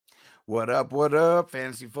What up,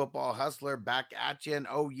 fantasy football hustler? Back at you. And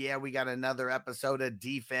oh, yeah, we got another episode of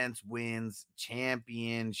Defense Wins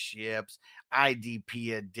Championships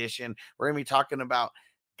IDP edition. We're going to be talking about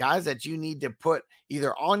guys that you need to put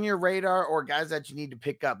either on your radar or guys that you need to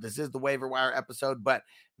pick up. This is the waiver wire episode, but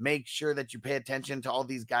make sure that you pay attention to all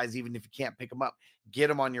these guys, even if you can't pick them up. Get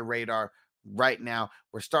them on your radar right now.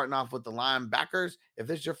 We're starting off with the linebackers. If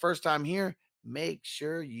this is your first time here, make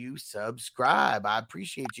sure you subscribe. I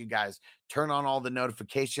appreciate you guys. Turn on all the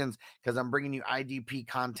notifications because I'm bringing you IDP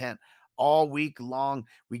content all week long.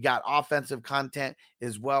 We got offensive content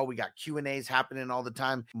as well. We got Q&As happening all the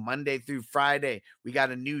time, Monday through Friday. We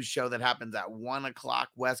got a news show that happens at 1 o'clock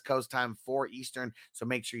West Coast time, 4 Eastern. So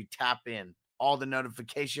make sure you tap in all the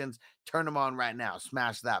notifications. Turn them on right now.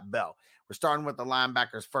 Smash that bell. We're starting with the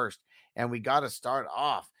linebackers first, and we got to start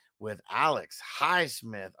off with Alex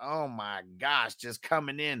Highsmith. Oh my gosh, just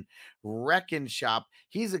coming in, wrecking shop.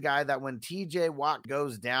 He's a guy that when TJ Watt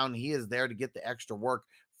goes down, he is there to get the extra work.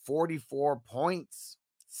 44 points,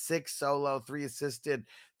 6 solo, 3 assisted,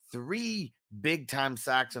 3 big time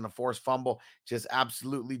sacks and a forced fumble, just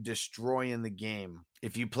absolutely destroying the game.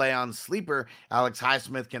 If you play on sleeper, Alex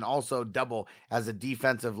Highsmith can also double as a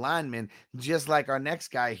defensive lineman, just like our next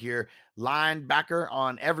guy here, linebacker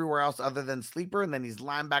on everywhere else other than sleeper. And then he's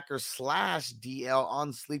linebacker slash DL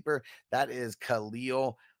on sleeper. That is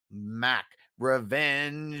Khalil Mack.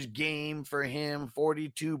 Revenge game for him,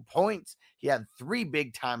 42 points. He had 3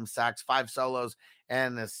 big time sacks, 5 solos,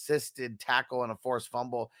 and an assisted tackle and a forced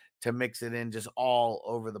fumble to mix it in just all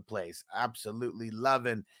over the place. Absolutely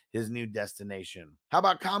loving his new destination. How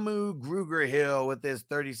about Kamu Gruger-Hill with his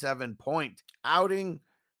 37-point outing,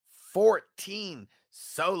 14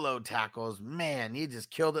 solo tackles. Man, he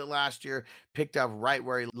just killed it last year, picked up right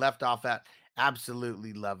where he left off at.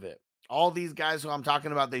 Absolutely love it. All these guys who I'm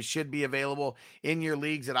talking about, they should be available in your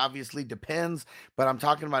leagues. It obviously depends, but I'm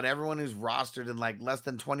talking about everyone who's rostered in like less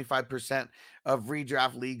than 25% of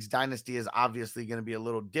redraft leagues. Dynasty is obviously going to be a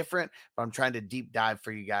little different, but I'm trying to deep dive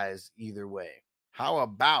for you guys either way. How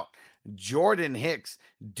about Jordan Hicks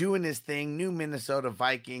doing his thing, new Minnesota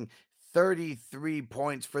Viking, 33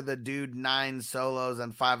 points for the dude, 9 solos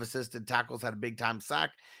and 5 assisted tackles, had a big time sack,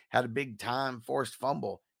 had a big time forced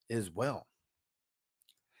fumble as well.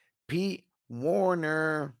 Pete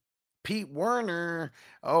Werner.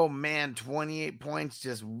 Oh man, 28 points,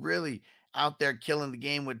 just really out there killing the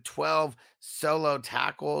game with 12 solo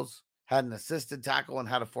tackles, had an assisted tackle and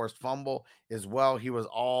had a forced fumble as well. He was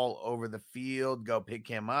all over the field. Go pick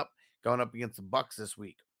him up. Going up against the Bucks this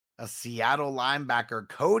week. A Seattle linebacker,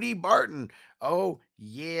 Cody Barton. Oh,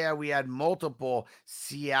 yeah, we had multiple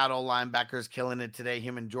Seattle linebackers killing it today.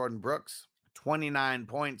 Him and Jordan Brooks. 29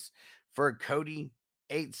 points for Cody.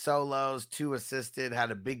 8 solos, 2 assisted,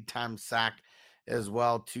 had a big time sack as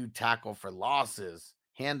well, 2 tackle for losses.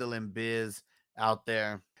 Handling biz out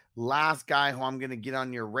there. Last guy who I'm going to get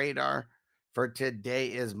on your radar for today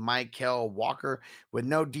is Michael Walker. With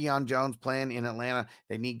no Deion Jones playing in Atlanta,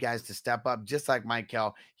 they need guys to step up, just like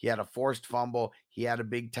Michael. He had a forced fumble. He had a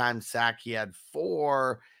big time sack. He had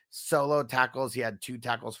 4 solo tackles. He had 2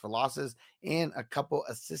 tackles for losses and a couple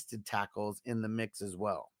assisted tackles in the mix as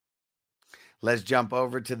well. Let's jump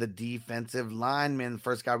over to the defensive linemen.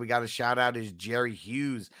 First guy we got to shout out is Jerry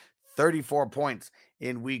Hughes, 34 points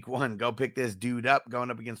in week 1. Go pick this dude up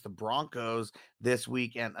going up against the Broncos this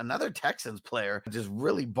week. And another Texans player just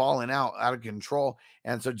really balling out of control.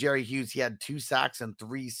 And so Jerry Hughes, he had 2 sacks and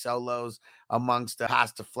 3 solos amongst the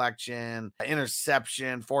pass deflection,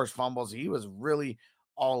 interception, forced fumbles. He was really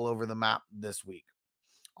all over the map this week.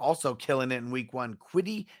 Also killing it in week 1,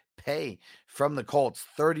 Kwity Paye from the Colts,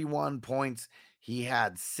 31 points. He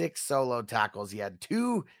had 6 solo tackles. He had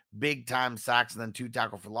 2 big time sacks and then 2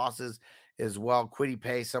 tackle for losses as well. Kwity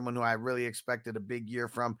Paye, someone who I really expected a big year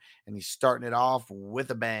from, and he's starting it off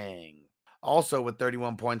with a bang. Also with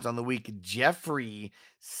 31 points on the week, Jeffrey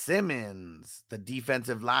Simmons, the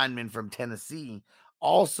defensive lineman from Tennessee,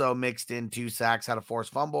 also mixed in 2 sacks, had a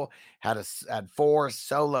forced fumble, had 4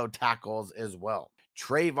 solo tackles as well.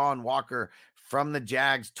 Travon Walker from the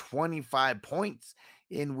Jags, 25 points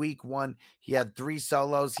in week 1. He had 3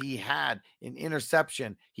 solos. He had an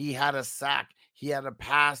interception. He had a sack. He had a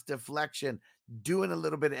pass deflection, doing a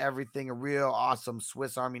little bit of everything. A real awesome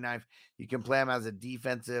Swiss Army knife. You can play him as a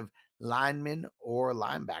defensive lineman or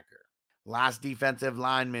linebacker. Last defensive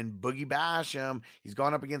lineman, Boogie Basham. He's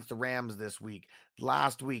going up against the Rams this week.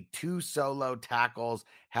 Last week, 2 solo tackles,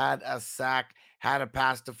 had a sack, had a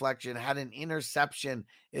pass deflection, had an interception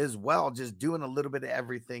as well, just doing a little bit of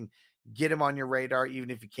everything. Get him on your radar,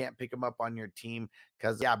 even if you can't pick him up on your team,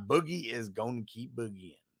 because, yeah, Boogie is going to keep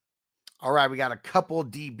boogieing. All right, we got a couple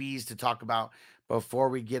DBs to talk about before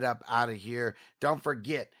we get up out of here. Don't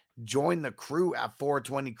forget, join the crew at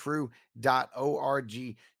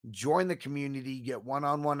 420crew.org. Join the community. You get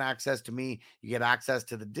one-on-one access to me. You get access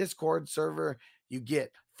to the Discord server. You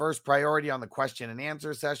get first priority on the question and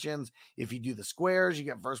answer sessions. If you do the squares, you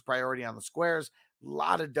get first priority on the squares. A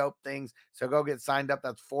lot of dope things. So go get signed up.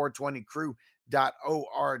 That's 420crew.org.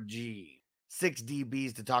 6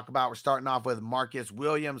 DBs to talk about. We're starting off with Marcus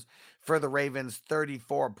Williams for the Ravens,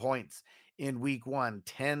 34 points in week 1,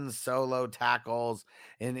 10 solo tackles,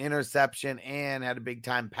 an interception, and had a big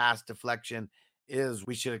time pass deflection.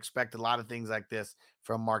 We should expect a lot of things like this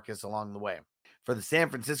from Marcus along the way. For the San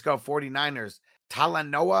Francisco 49ers,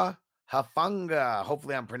 Talanoa Hufanga,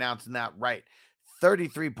 hopefully I'm pronouncing that right,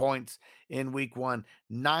 33 points in week 1,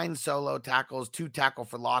 9 solo tackles, 2 tackle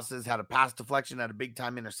for losses, had a pass deflection, had a big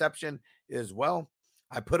time interception as well.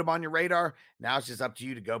 I put him on your radar. Now it's just up to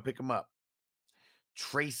you to go pick him up.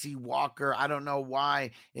 Tracy Walker, I don't know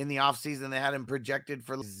why in the offseason they had him projected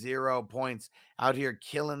for 0 points. Out here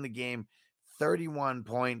killing the game, 31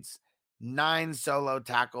 points, 9 solo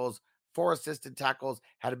tackles, 4 assisted tackles,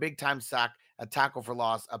 had a big time sack, a tackle for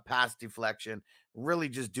loss, a pass deflection. Really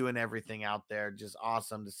just doing everything out there. Just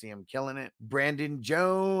awesome to see him killing it. Brandon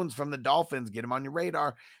Jones from the Dolphins, get him on your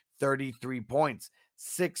radar. 33 points,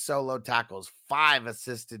 6 solo tackles, 5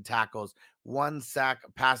 assisted tackles, 1 sack,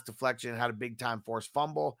 a pass deflection, had a big time forced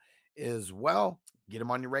fumble as well. Get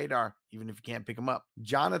him on your radar, even if you can't pick him up.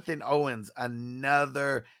 Jonathan Owens,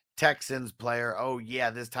 another Texans player. Oh yeah,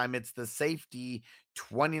 this time it's the safety.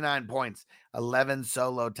 29 points, 11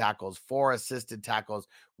 solo tackles, 4 assisted tackles,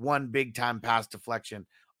 1 big time pass deflection,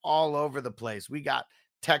 all over the place. We got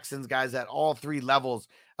Texans guys at all 3 levels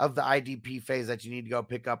of the IDP phase that you need to go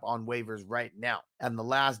pick up on waivers right now. And the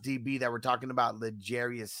last DB that we're talking about,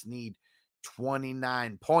 L'Jarius Sneed,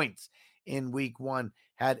 29 points in week 1,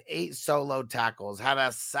 had 8 solo tackles, had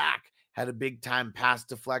a sack, had a big time pass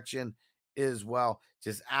deflection as well.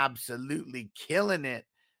 Just absolutely killing it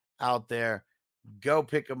out there. Go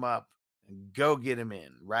pick him up and go get him in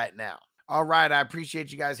right now. All right, I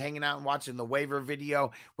appreciate you guys hanging out and watching the waiver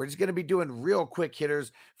video. We're just going to be doing real quick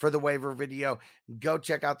hitters for the waiver video. Go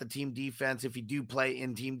check out the team defense. If you do play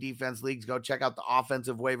in team defense leagues, go check out the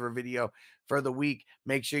offensive waiver video for the week.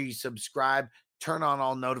 Make sure you subscribe, turn on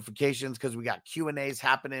all notifications because we got Q&As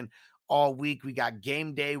happening all week. We got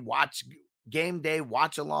game day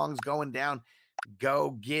watch-alongs going down.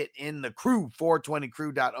 Go get in the crew,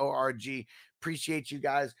 420crew.org. Appreciate you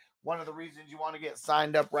guys. One of the reasons you want to get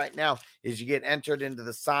signed up right now is you get entered into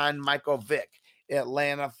the Sign Michael Vick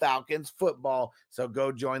Atlanta Falcons football. So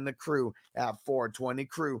go join the crew at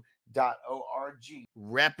 420crew.org.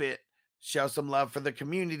 Rep it. Show some love for the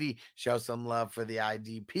community. Show some love for the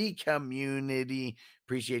IDP community.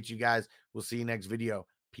 Appreciate you guys. We'll see you next video.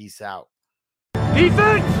 Peace out.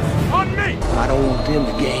 Defense on me. I don't want them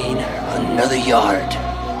to gain another yard.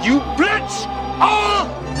 You blitz all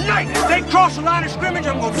night. If they cross the line of scrimmage,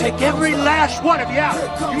 I'm going to take every last one of you out.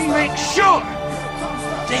 You make sure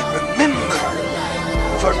They remember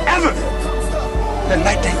forever the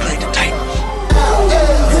night they played the Titans.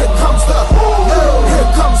 Here comes the,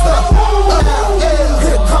 here comes the,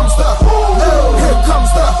 here comes the, here comes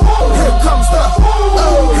the, here comes the,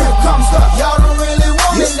 here comes the. Y'all don't really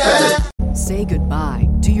want me now. Say goodbye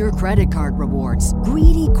to your credit card rewards.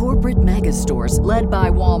 Greedy corporate mega stores, led by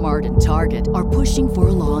Walmart and Target, are pushing for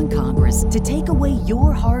a law in Congress to take away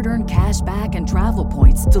your hard-earned cash back and travel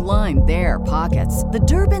points to line their pockets. The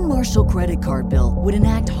Durbin-Marshall credit card bill would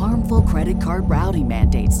enact harmful credit card routing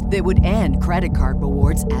mandates that would end credit card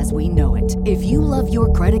rewards as we know it. If you love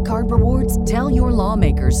your credit card rewards, tell your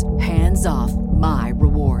lawmakers, hands off my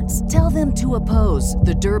rewards. Tell them to oppose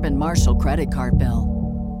the Durbin-Marshall credit card bill.